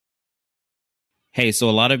Hey, so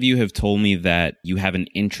a lot of you have told me that you have an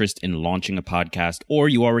interest in launching a podcast, or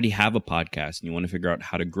you already have a podcast and you want to figure out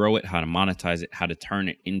how to grow it, how to monetize it, how to turn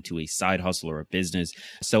it into a side hustle or a business.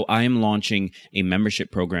 So I am launching a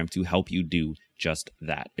membership program to help you do just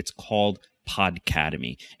that. It's called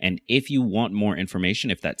Podcademy. And if you want more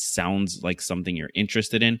information, if that sounds like something you're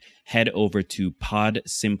interested in, head over to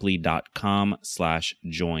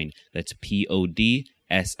podsimply.com/join. That's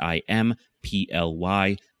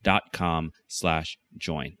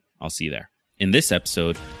podsimply.com/join. I'll see you there. In this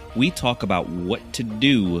episode, we talk about what to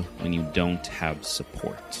do when you don't have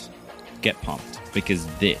support. Get pumped, because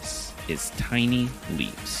this is Tiny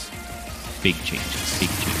Leaps. Big changes, big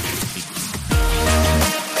changes, big changes.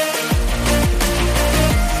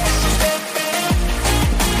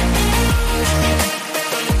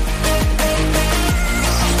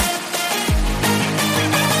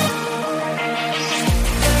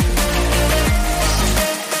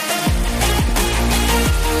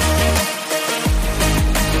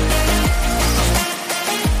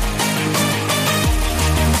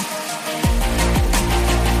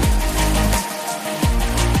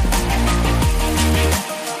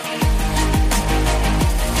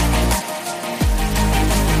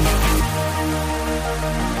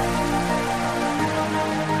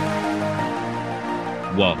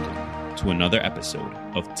 Welcome to another episode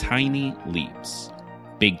of Tiny Leaps,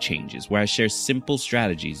 Big Changes, where I share simple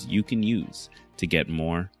strategies you can use to get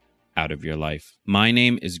more out of your life. My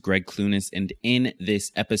name is Greg Clunis, and in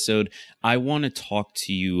this episode, I want to talk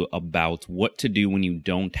to you about what to do when you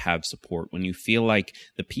don't have support, when you feel like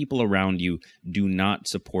the people around you do not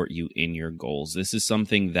support you in your goals. This is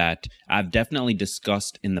something that I've definitely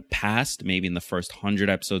discussed in the past, maybe in the first 100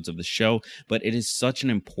 episodes of the show, but it is such an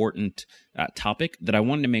important topic that I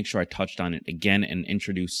wanted to make sure I touched on it again and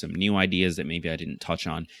introduce some new ideas that maybe I didn't touch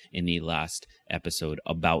on in the last episode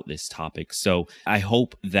about this topic. So I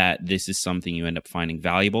hope that this is something you end up finding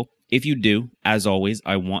valuable. If you do, as always,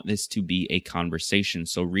 I want this to be a conversation.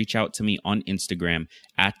 So reach out to me on Instagram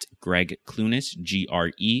at Greg Clunis,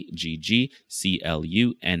 GreggClunis.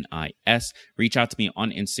 Reach out to me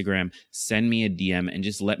on Instagram, send me a DM, and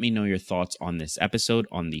just let me know your thoughts on this episode,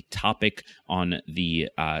 on the topic, on the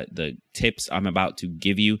tips I'm about to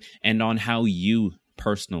give you, and on how you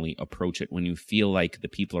personally approach it when you feel like the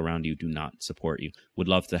people around you do not support you. Would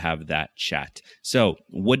love to have that chat. So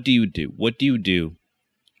what do you do? What do you do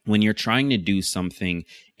when you're trying to do something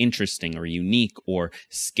interesting or unique or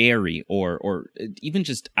scary or even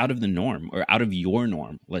just out of the norm or out of your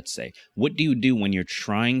norm, let's say? What do you do when you're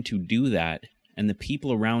trying to do that and the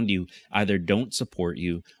people around you either don't support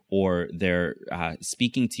you or they're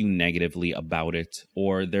speaking to you negatively about it,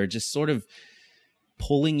 or they're just sort of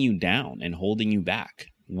pulling you down and holding you back?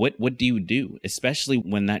 What do you do, especially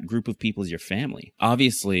when that group of people is your family?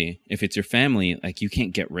 Obviously, if it's your family, like, you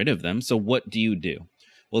can't get rid of them. So what do you do?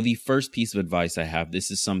 Well, the first piece of advice I have, this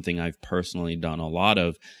is something I've personally done a lot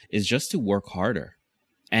of, is just to work harder.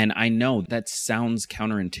 And I know that sounds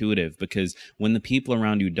counterintuitive, because when the people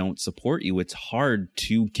around you don't support you, it's hard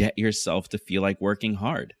to get yourself to feel like working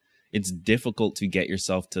hard. It's difficult to get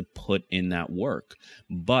yourself to put in that work,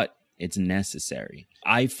 but it's necessary.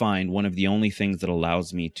 I find one of the only things that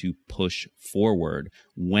allows me to push forward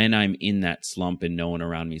when I'm in that slump and no one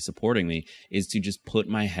around me supporting me is to just put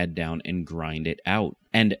my head down and grind it out.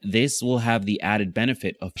 And this will have the added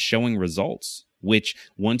benefit of showing results, which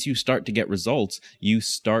once you start to get results, you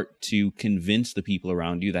start to convince the people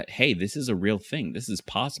around you that, hey, this is a real thing. This is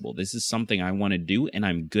possible. This is something I want to do, and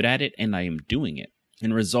I'm good at it, and I am doing it.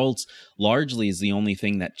 And results largely is the only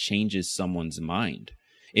thing that changes someone's mind.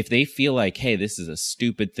 If they feel like, hey, this is a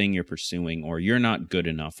stupid thing you're pursuing, or you're not good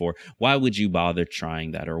enough, or why would you bother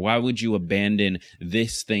trying that, or why would you abandon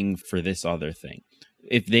this thing for this other thing?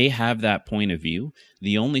 If they have that point of view,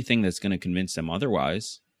 the only thing that's going to convince them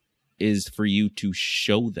otherwise is for you to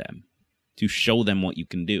show them what you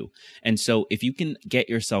can do. And so if you can get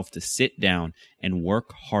yourself to sit down and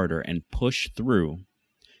work harder and push through,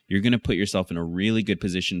 you're going to put yourself in a really good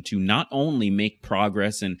position to not only make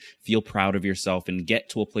progress and feel proud of yourself and get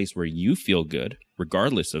to a place where you feel good,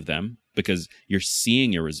 regardless of them, because you're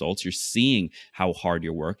seeing your results, you're seeing how hard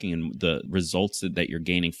you're working and the results that you're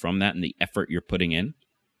gaining from that and the effort you're putting in,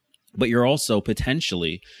 but you're also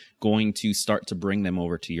potentially going to start to bring them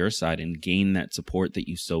over to your side and gain that support that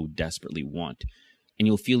you so desperately want. And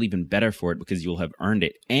you'll feel even better for it because you'll have earned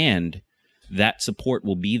it. And that support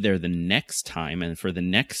will be there the next time and for the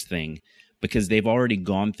next thing, because they've already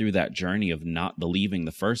gone through that journey of not believing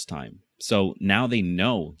the first time. So now they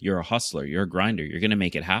know you're a hustler, you're a grinder, you're going to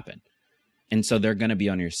make it happen. And so they're going to be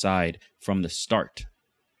on your side from the start.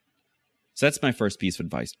 So that's my first piece of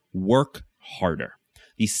advice. Work harder.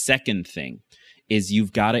 The second thing is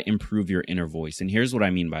you've got to improve your inner voice. And here's what I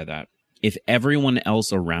mean by that. If everyone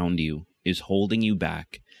else around you is holding you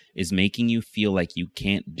back, is making you feel like you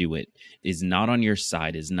can't do it, is not on your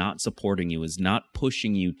side, is not supporting you, is not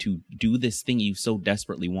pushing you to do this thing you so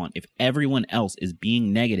desperately want, if everyone else is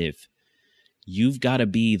being negative, you've got to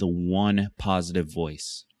be the one positive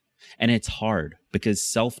voice. And it's hard because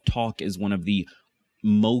self-talk is one of the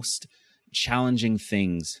most challenging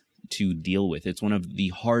things to deal with. It's one of the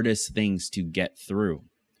hardest things to get through,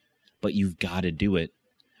 but you've got to do it.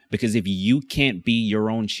 Because if you can't be your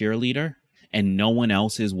own cheerleader and no one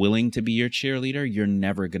else is willing to be your cheerleader, you're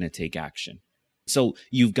never going to take action. So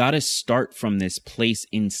you've got to start from this place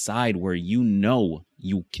inside where you know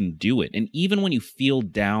you can do it. And even when you feel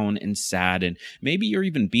down and sad, and maybe you're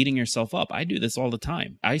even beating yourself up, I do this all the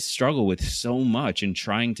time. I struggle with so much and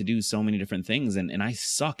trying to do so many different things, and I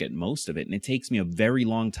suck at most of it. And it takes me a very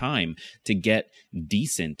long time to get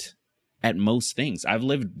decent at most things. I've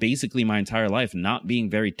lived basically my entire life not being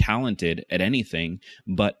very talented at anything,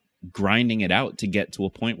 but grinding it out to get to a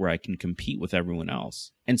point where I can compete with everyone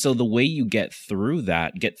else. And so the way you get through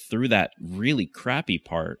that really crappy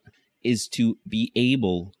part, is to be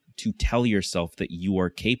able to tell yourself that you are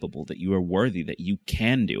capable, that you are worthy, that you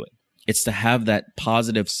can do it. It's to have that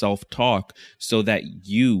positive self-talk so that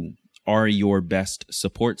you are your best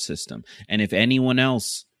support system. And if anyone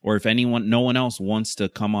else, or if no one else wants to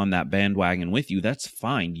come on that bandwagon with you, that's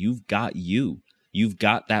fine. You've got you. You've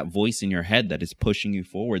got that voice in your head that is pushing you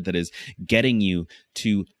forward, that is getting you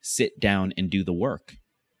to sit down and do the work.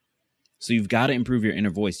 So you've got to improve your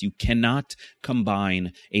inner voice. You cannot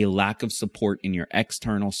combine a lack of support in your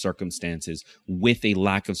external circumstances with a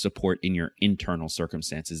lack of support in your internal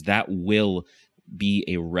circumstances. That will be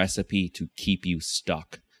a recipe to keep you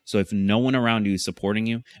stuck. So if no one around you is supporting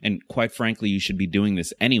you, and quite frankly, you should be doing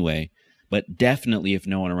this anyway, but definitely if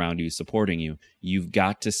no one around you is supporting you, you've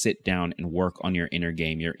got to sit down and work on your inner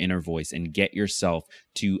game, your inner voice, and get yourself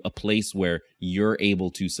to a place where you're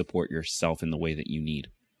able to support yourself in the way that you need.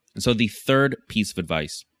 And so the third piece of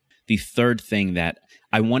advice, the third thing that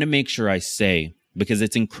I want to make sure I say, because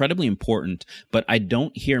it's incredibly important, but I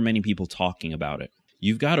don't hear many people talking about it.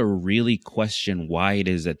 You've got to really question why it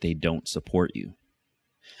is that they don't support you.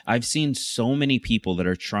 I've seen so many people that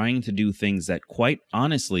are trying to do things that, quite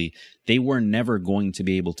honestly, they were never going to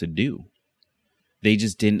be able to do. They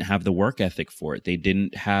just didn't have the work ethic for it. They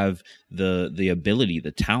didn't have the ability,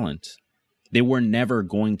 the talent. They were never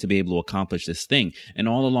going to be able to accomplish this thing. And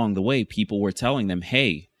all along the way, people were telling them,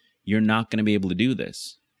 hey, you're not going to be able to do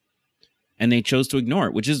this. And they chose to ignore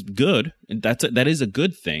it, which is good. That is a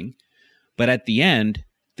good thing. But at the end,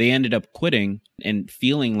 they ended up quitting and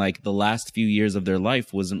feeling like the last few years of their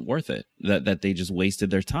life wasn't worth it, that they just wasted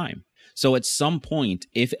their time. So at some point,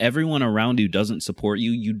 if everyone around you doesn't support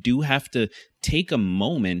you, you do have to take a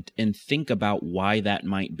moment and think about why that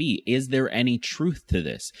might be. Is there any truth to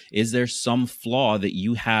this? Is there some flaw that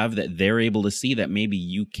you have that they're able to see that maybe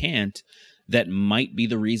you can't, that might be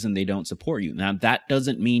the reason they don't support you? Now, that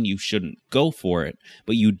doesn't mean you shouldn't go for it,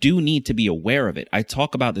 but you do need to be aware of it. I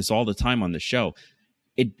talk about this all the time on the show.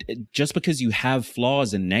 Just because you have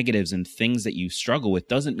flaws and negatives and things that you struggle with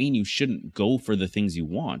doesn't mean you shouldn't go for the things you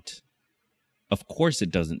want. Of course,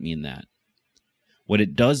 it doesn't mean that. What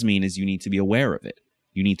it does mean is you need to be aware of it.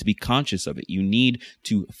 You need to be conscious of it. You need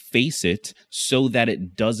to face it so that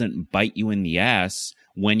it doesn't bite you in the ass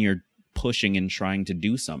when you're pushing and trying to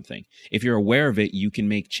do something. If you're aware of it, you can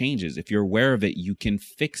make changes. If you're aware of it, you can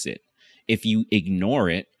fix it. If you ignore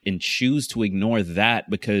it and choose to ignore that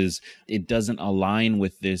because it doesn't align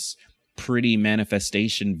with this pretty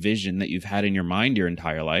manifestation vision that you've had in your mind your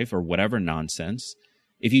entire life or whatever nonsense,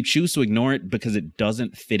 if you choose to ignore it because it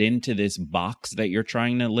doesn't fit into this box that you're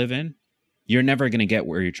trying to live in, you're never going to get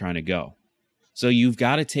where you're trying to go. So you've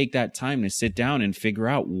got to take that time to sit down and figure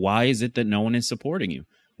out, why is it that no one is supporting you?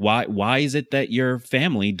 Why is it that your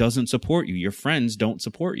family doesn't support you? Your friends don't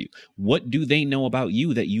support you? What do they know about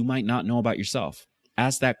you that you might not know about yourself?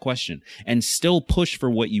 Ask that question and still push for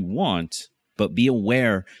what you want, but be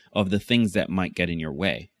aware of the things that might get in your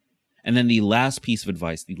way. And then the last piece of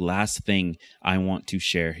advice, the last thing I want to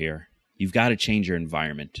share here, you've got to change your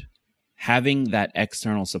environment. Having that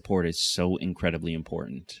external support is so incredibly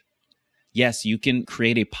important. Yes, you can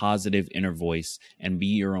create a positive inner voice and be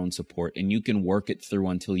your own support, and you can work it through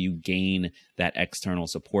until you gain that external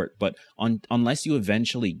support. But unless you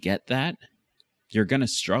eventually get that, you're going to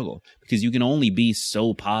struggle because you can only be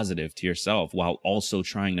so positive to yourself while also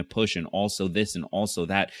trying to push and also this and also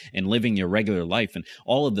that and living your regular life and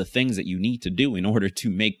all of the things that you need to do in order to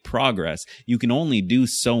make progress. You can only do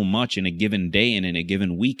so much in a given day and in a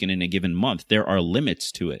given week and in a given month. There are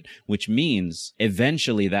limits to it, which means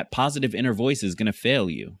eventually that positive inner voice is going to fail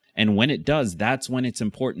you. And when it does, that's when it's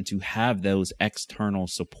important to have those external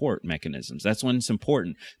support mechanisms. That's when it's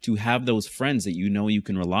important to have those friends that you know you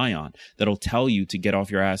can rely on that'll tell you to get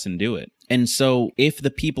off your ass and do it. And so if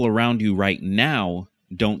the people around you right now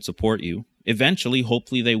don't support you, eventually,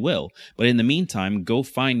 hopefully they will. But in the meantime, go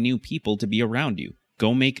find new people to be around you.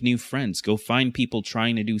 Go make new friends. Go find people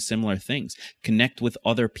trying to do similar things. Connect with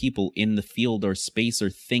other people in the field or space or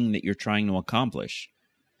thing that you're trying to accomplish.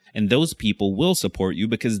 And those people will support you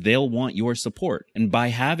because they'll want your support. And by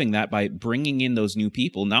having that, by bringing in those new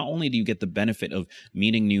people, not only do you get the benefit of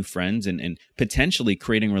meeting new friends and potentially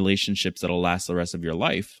creating relationships that'll last the rest of your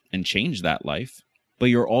life and change that life, but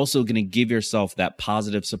you're also going to give yourself that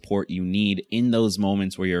positive support you need in those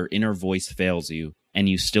moments where your inner voice fails you and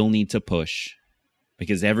you still need to push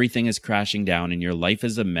because everything is crashing down and your life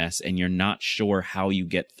is a mess and you're not sure how you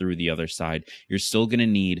get through the other side. You're still going to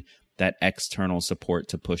need that external support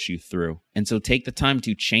to push you through. And so take the time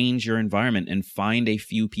to change your environment and find a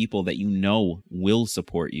few people that you know will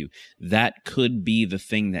support you. That could be the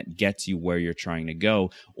thing that gets you where you're trying to go,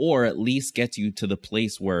 or at least gets you to the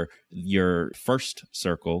place where your first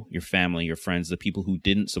circle, your family, your friends, the people who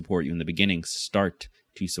didn't support you in the beginning start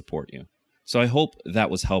to support you. So I hope that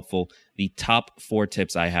was helpful. The top 4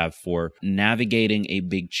 tips I have for navigating a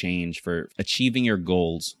big change, for achieving your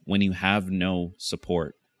goals when you have no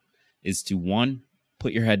support, is to 1,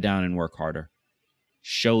 put your head down and work harder.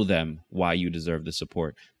 Show them why you deserve the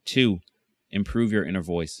support. 2, improve your inner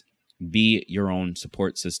voice. Be your own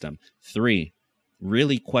support system. 3,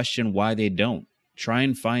 really question why they don't. Try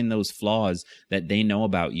and find those flaws that they know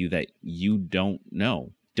about you that you don't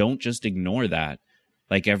know. Don't just ignore that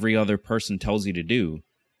like every other person tells you to do.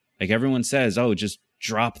 Like everyone says, oh, just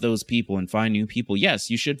drop those people and find new people. Yes,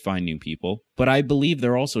 you should find new people. But I believe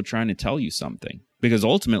they're also trying to tell you something. Because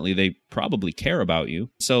ultimately, they probably care about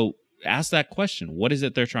you. So ask that question. What is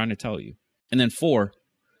it they're trying to tell you? And then 4,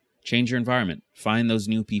 change your environment. Find those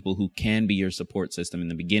new people who can be your support system in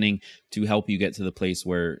the beginning to help you get to the place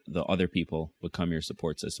where the other people become your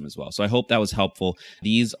support system as well. So I hope that was helpful.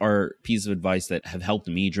 These are pieces of advice that have helped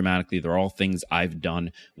me dramatically. They're all things I've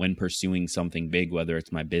done when pursuing something big, whether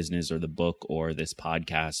it's my business or the book or this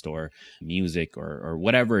podcast or music or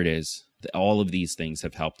whatever it is. All of these things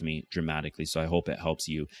have helped me dramatically, so I hope it helps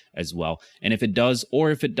you as well. And if it does,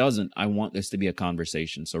 or if it doesn't, I want this to be a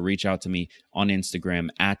conversation. So reach out to me on Instagram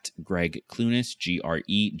at Greg Clunis,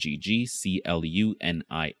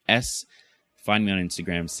 GreggClunis. Find me on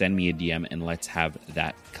Instagram, send me a DM, and let's have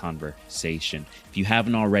that conversation. If you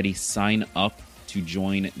haven't already, sign up to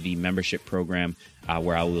join the membership program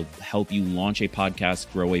where I will help you launch a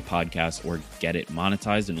podcast, grow a podcast, or get it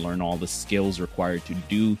monetized and learn all the skills required to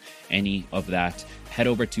do any of that. Head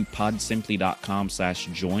over to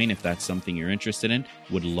podsimply.com/join if that's something you're interested in.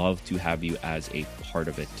 Would love to have you as a part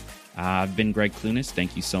of it. I've been Greg Clunis.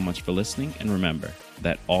 Thank you so much for listening. And remember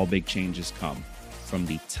that all big changes come from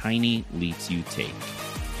the tiny leaps you take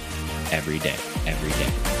every day.